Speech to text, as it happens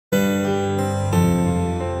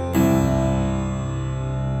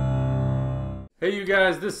Hey you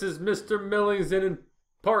guys, this is Mr. Millings, and in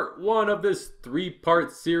part one of this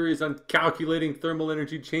three-part series on calculating thermal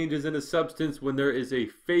energy changes in a substance when there is a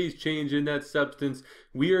phase change in that substance,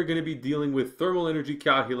 we are going to be dealing with thermal energy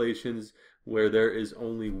calculations where there is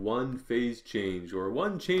only one phase change or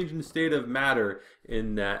one change in state of matter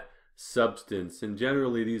in that substance. And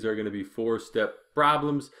generally these are going to be four-step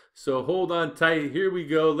problems. So hold on tight, here we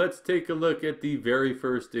go. Let's take a look at the very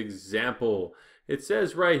first example. It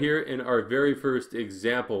says right here in our very first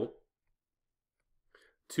example,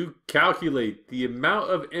 to calculate the amount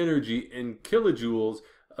of energy in kilojoules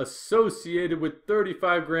associated with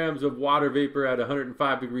 35 grams of water vapor at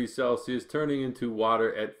 105 degrees Celsius turning into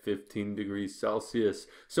water at 15 degrees Celsius.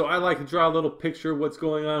 So I like to draw a little picture of what's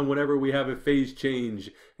going on whenever we have a phase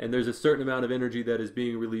change and there's a certain amount of energy that is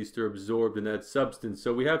being released or absorbed in that substance.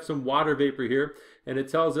 So we have some water vapor here, and it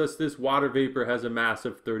tells us this water vapor has a mass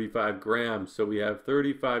of 35 grams. So we have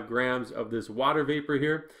 35 grams of this water vapor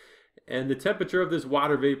here. And the temperature of this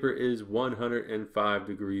water vapor is 105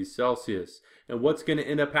 degrees Celsius. And what's going to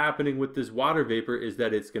end up happening with this water vapor is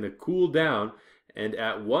that it's going to cool down, and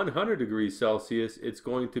at 100 degrees Celsius it's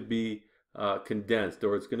going to be condensed,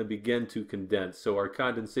 or it's going to begin to condense. So our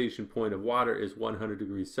condensation point of water is 100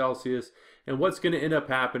 degrees Celsius. And what's going to end up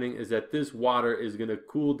happening is that this water is going to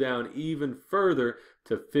cool down even further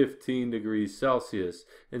to 15 degrees Celsius.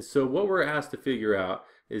 And so what we're asked to figure out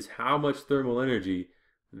is how much thermal energy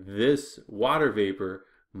this water vapor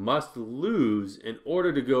must lose in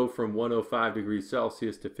order to go from 105 degrees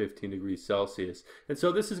Celsius to 15 degrees Celsius. And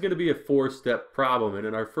so this is going to be a four-step problem. And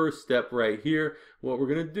in our first step right here, what we're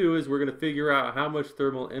going to do is we're going to figure out how much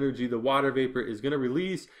thermal energy the water vapor is going to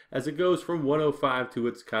release as it goes from 105 to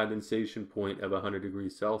its condensation point of 100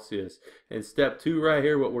 degrees Celsius. And step two right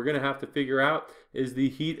here, what we're going to have to figure out is the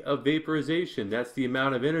heat of vaporization. That's the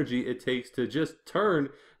amount of energy it takes to just turn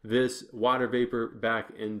this water vapor back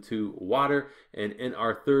into water. And in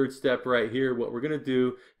our third step right here, what we're going to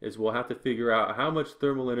do is we'll have to figure out how much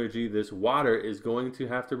thermal energy this water is going to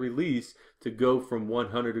have to release to go from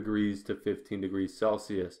 100 degrees to 15 degrees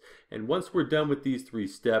Celsius. And once we're done with these three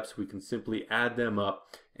steps, we can simply add them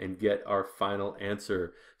up and get our final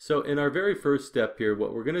answer. So in our very first step here,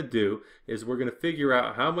 what we're going to do is we're going to figure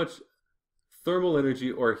out how much thermal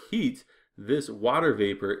energy or heat this water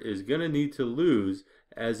vapor is going to need to lose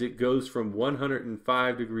as it goes from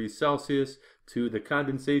 105 degrees Celsius to the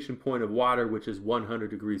condensation point of water, which is 100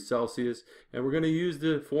 degrees Celsius. And we're going to use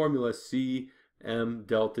the formula Cm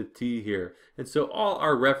delta T here. And so all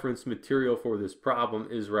our reference material for this problem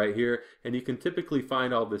is right here. And you can typically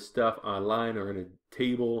find all this stuff online or in a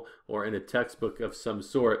table or in a textbook of some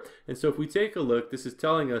sort. And so if we take a look, this is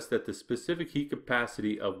telling us that the specific heat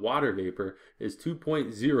capacity of water vapor is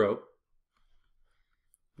 2.0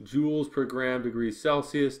 joules per gram degrees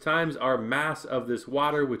Celsius times our mass of this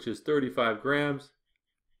water, which is 35 grams,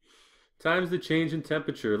 times the change in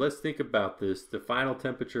temperature. Let's think about this. The final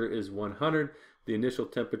temperature is 100. The initial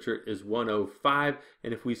temperature is 105.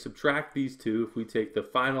 And if we subtract these two, if we take the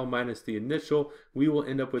final minus the initial, we will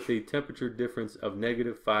end up with a temperature difference of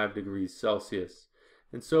 -5 degrees Celsius.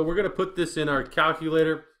 And so we're going to put this in our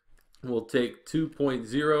calculator. We'll take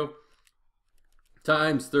 2.0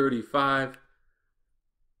 times 35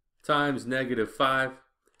 times -5,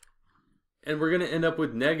 and we're going to end up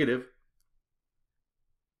with negative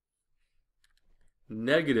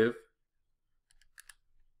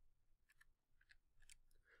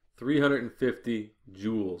 350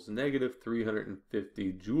 joules, negative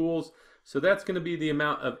 350 joules. So that's going to be the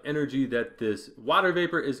amount of energy that this water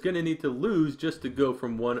vapor is going to need to lose just to go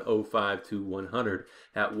from 105 to 100.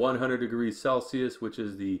 At 100 degrees Celsius, which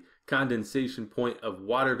is the condensation point of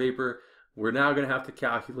water vapor, we're now going to have to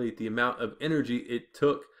calculate the amount of energy it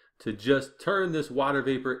took to just turn this water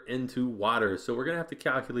vapor into water. So we're going to have to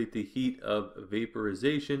calculate the heat of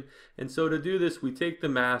vaporization. And so to do this, we take the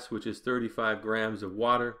mass, which is 35 grams of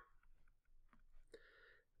water.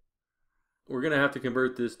 We're going to have to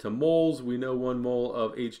convert this to moles. We know 1 mole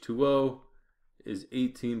of H2O is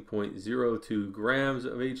 18.02 grams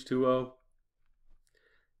of H2O.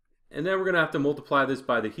 And then we're going to have to multiply this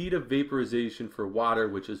by the heat of vaporization for water,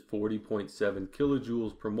 which is 40.7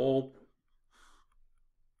 kilojoules per mole.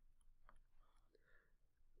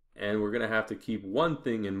 And we're going to have to keep one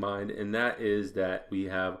thing in mind, and that is that we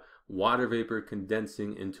have water vapor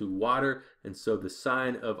condensing into water, and so the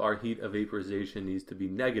sign of our heat of vaporization needs to be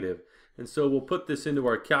negative. And so we'll put this into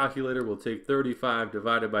our calculator. We'll take 35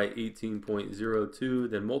 divided by 18.02,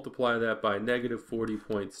 then multiply that by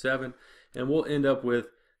 -40.7, and we'll end up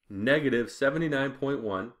with negative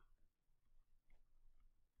 79.1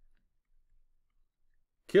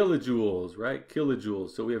 kilojoules, right?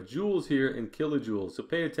 Kilojoules. So we have joules here and kilojoules. So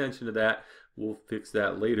pay attention to that. We'll fix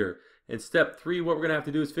that later. In step 3, what we're going to have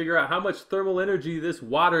to do is figure out how much thermal energy this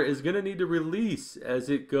water is going to need to release as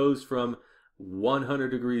it goes from 100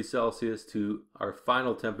 degrees Celsius to our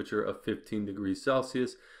final temperature of 15 degrees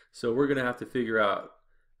Celsius. So we're going to have to figure out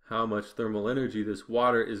how much thermal energy this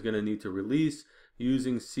water is going to need to release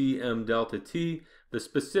using Cm delta T. The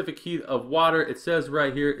specific heat of water, it says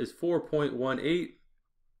right here, is 4.18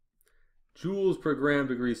 joules per gram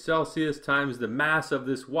degree Celsius times the mass of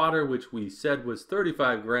this water, which we said was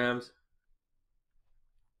 35 grams,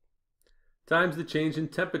 times the change in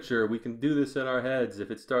temperature. We can do this in our heads. If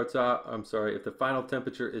it starts out, if the final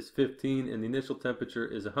temperature is 15 and the initial temperature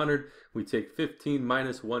is 100, we take 15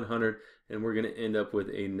 minus 100 and we're going to end up with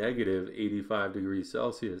a negative 85 degrees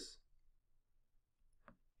Celsius.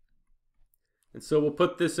 And so we'll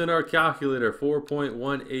put this in our calculator,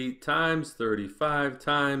 4.18 times 35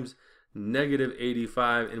 times negative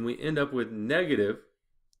 85, and we end up with negative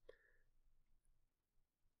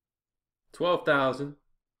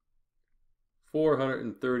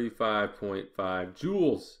 12,435.5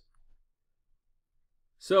 joules.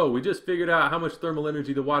 So we just figured out how much thermal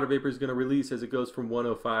energy the water vapor is going to release as it goes from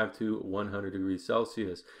 105 to 100 degrees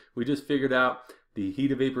Celsius. We just figured out the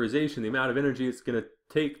heat of vaporization, the amount of energy it's going to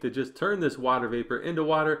take to just turn this water vapor into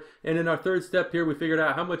water. And in our third step here, we figured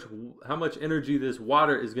out how much energy this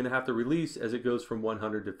water is going to have to release as it goes from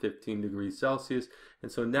 100 to 15 degrees Celsius.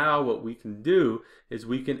 And so now what we can do is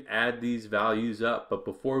we can add these values up. But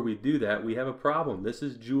before we do that, we have a problem. This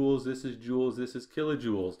is joules, this is joules, this is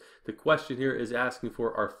kilojoules. The question here is asking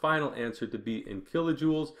for our final answer to be in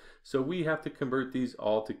kilojoules. So we have to convert these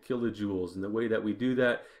all to kilojoules. And the way that we do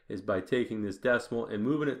that is by taking this decimal and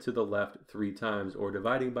moving it to the left 3 times, or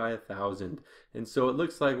dividing by 1,000. And so it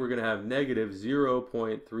looks like we're going to have negative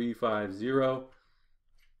 0.350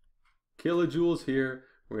 kilojoules here.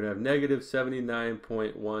 We're going to have negative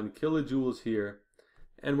 79.1 kilojoules here.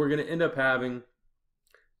 And we're going to end up having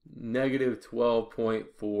negative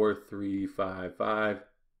 12.4355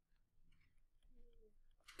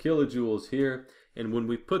 kilojoules here. And when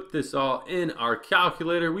we put this all in our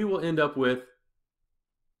calculator, we will end up with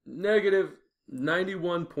negative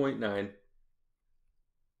 91.9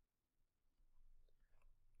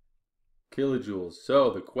 kilojoules. So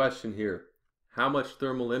the question here, how much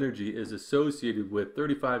thermal energy is associated with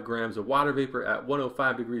 35 grams of water vapor at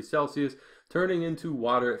 105 degrees Celsius turning into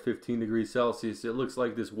water at 15 degrees Celsius? It looks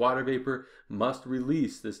like this water vapor must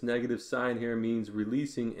release. This negative sign here means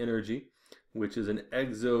releasing energy, which is an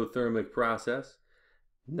exothermic process.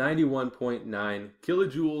 91.9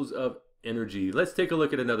 kilojoules of energy. Let's take a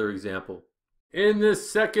look at another example. In this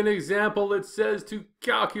second example, it says to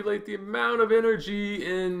calculate the amount of energy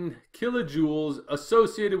in kilojoules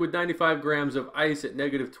associated with 95 grams of ice at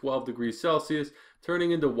negative 12 degrees Celsius,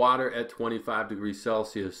 turning into water at 25 degrees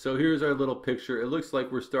Celsius. So here's our little picture. It looks like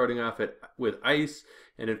we're starting off with ice,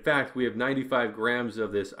 and in fact, we have 95 grams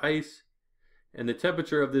of this ice, and the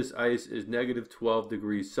temperature of this ice is negative 12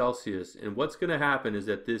 degrees Celsius. And what's going to happen is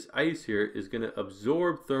that this ice here is going to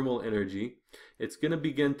absorb thermal energy. It's going to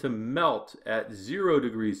begin to melt at 0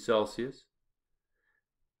 degrees Celsius.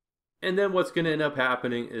 And then what's going to end up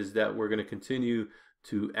happening is that we're going to continue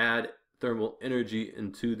to add thermal energy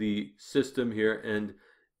into the system here, and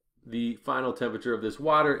the final temperature of this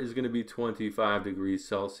water is going to be 25 degrees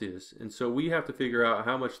Celsius. And so we have to figure out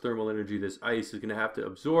how much thermal energy this ice is going to have to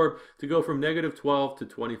absorb to go from negative 12 to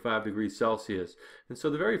 25 degrees Celsius. And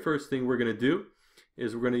so the very first thing we're going to do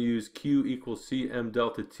is we're going to use Q equals Cm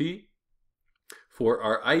delta T for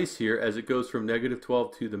our ice here as it goes from negative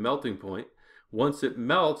 12 to the melting point. Once it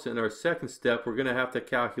melts, in our second step, we're going to have to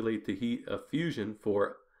calculate the heat of fusion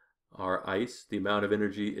for our ice, the amount of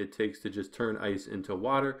energy it takes to just turn ice into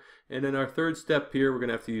water. And in our third step here, we're going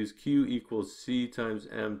to have to use Q equals C times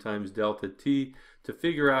M times delta T to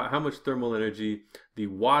figure out how much thermal energy the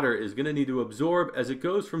water is going to need to absorb as it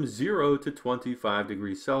goes from 0 to 25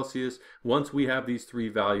 degrees Celsius. Once we have these three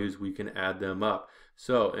values, we can add them up.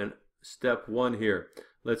 So in step 1 here,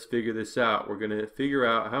 let's figure this out. We're going to figure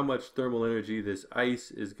out how much thermal energy this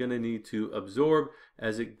ice is going to need to absorb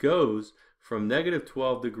as it goes from negative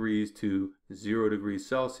 12 degrees to 0 degrees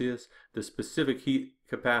Celsius. The specific heat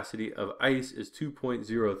capacity of ice is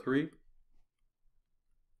 2.03.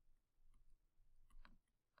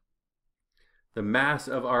 The mass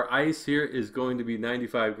of our ice here is going to be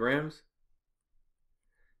 95 grams.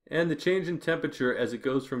 And the change in temperature as it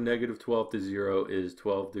goes from negative 12 to 0 is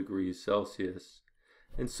 12 degrees Celsius.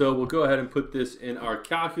 And so we'll go ahead and put this in our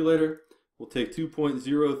calculator. We'll take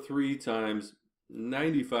 2.03 times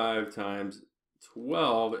 95 times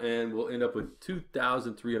 12, and we'll end up with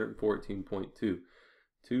 2,314.2.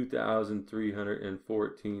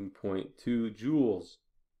 2,314.2 joules.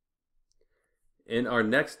 In our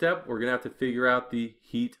next step, we're going to have to figure out the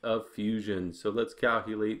heat of fusion. So let's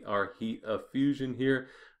calculate our heat of fusion here.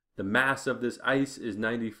 The mass of this ice is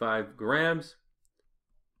 95 grams.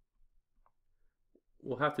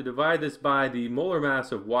 We'll have to divide this by the molar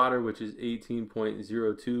mass of water, which is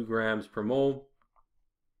 18.02 grams per mole.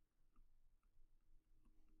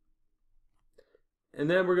 And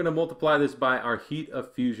then we're going to multiply this by our heat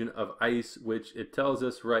of fusion of ice, which it tells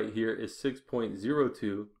us right here is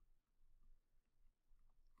 6.02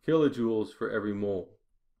 kilojoules for every mole.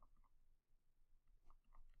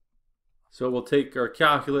 So we'll take our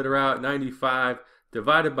calculator out, 95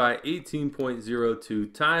 divided by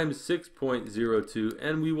 18.02 times 6.02,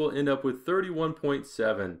 and we will end up with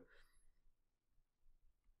 31.7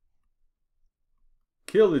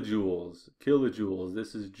 kilojoules. Kilojoules.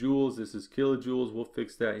 This is joules, this is kilojoules. We'll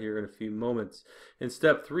fix that here in a few moments. In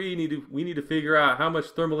step 3, we need to figure out how much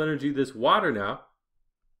thermal energy this water now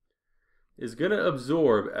is going to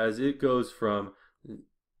absorb as it goes from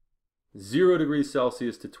 0 degrees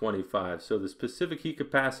Celsius to 25. So the specific heat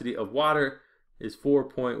capacity of water is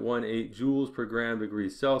 4.18 joules per gram degree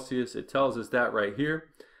Celsius. It tells us that right here.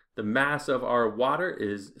 The mass of our water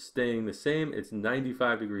is staying the same. It's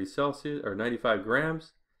 95 degrees Celsius, or 95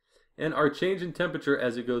 grams. And our change in temperature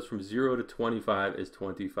as it goes from 0 to 25 is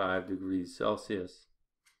 25 degrees Celsius.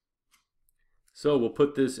 So we'll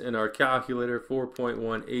put this in our calculator,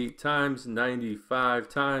 4.18 times 95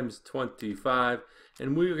 times 25,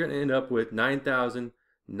 and we're going to end up with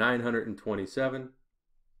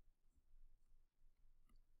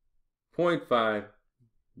 9,927.5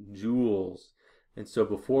 joules. And so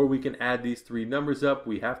before we can add these three numbers up,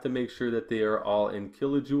 we have to make sure that they are all in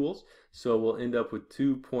kilojoules. So we'll end up with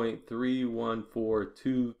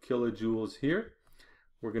 2.3142 kilojoules here.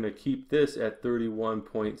 We're going to keep this at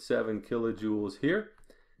 31.7 kilojoules here.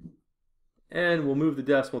 And we'll move the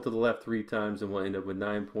decimal to the left 3 times, and we'll end up with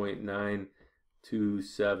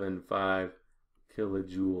 9.9275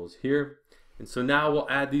 kilojoules here. And so now we'll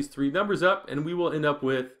add these three numbers up, and we will end up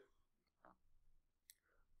with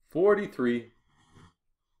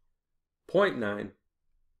 43.9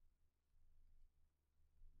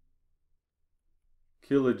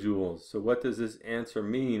 kilojoules. So what does this answer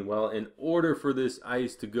mean? Well, in order for this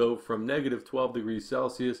ice to go from negative 12 degrees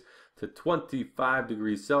Celsius to 25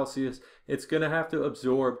 degrees Celsius, it's going to have to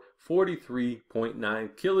absorb 43.9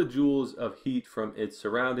 kilojoules of heat from its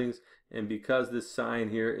surroundings. And because this sign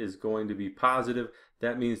here is going to be positive,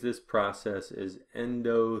 that means this process is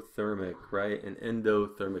endothermic, right? An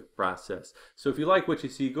endothermic process. So if you like what you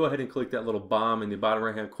see, go ahead and click that little bomb in the bottom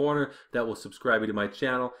right hand corner. That will subscribe you to my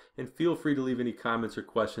channel. And feel free to leave any comments or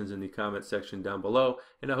questions in the comment section down below.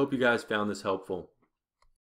 And I hope you guys found this helpful.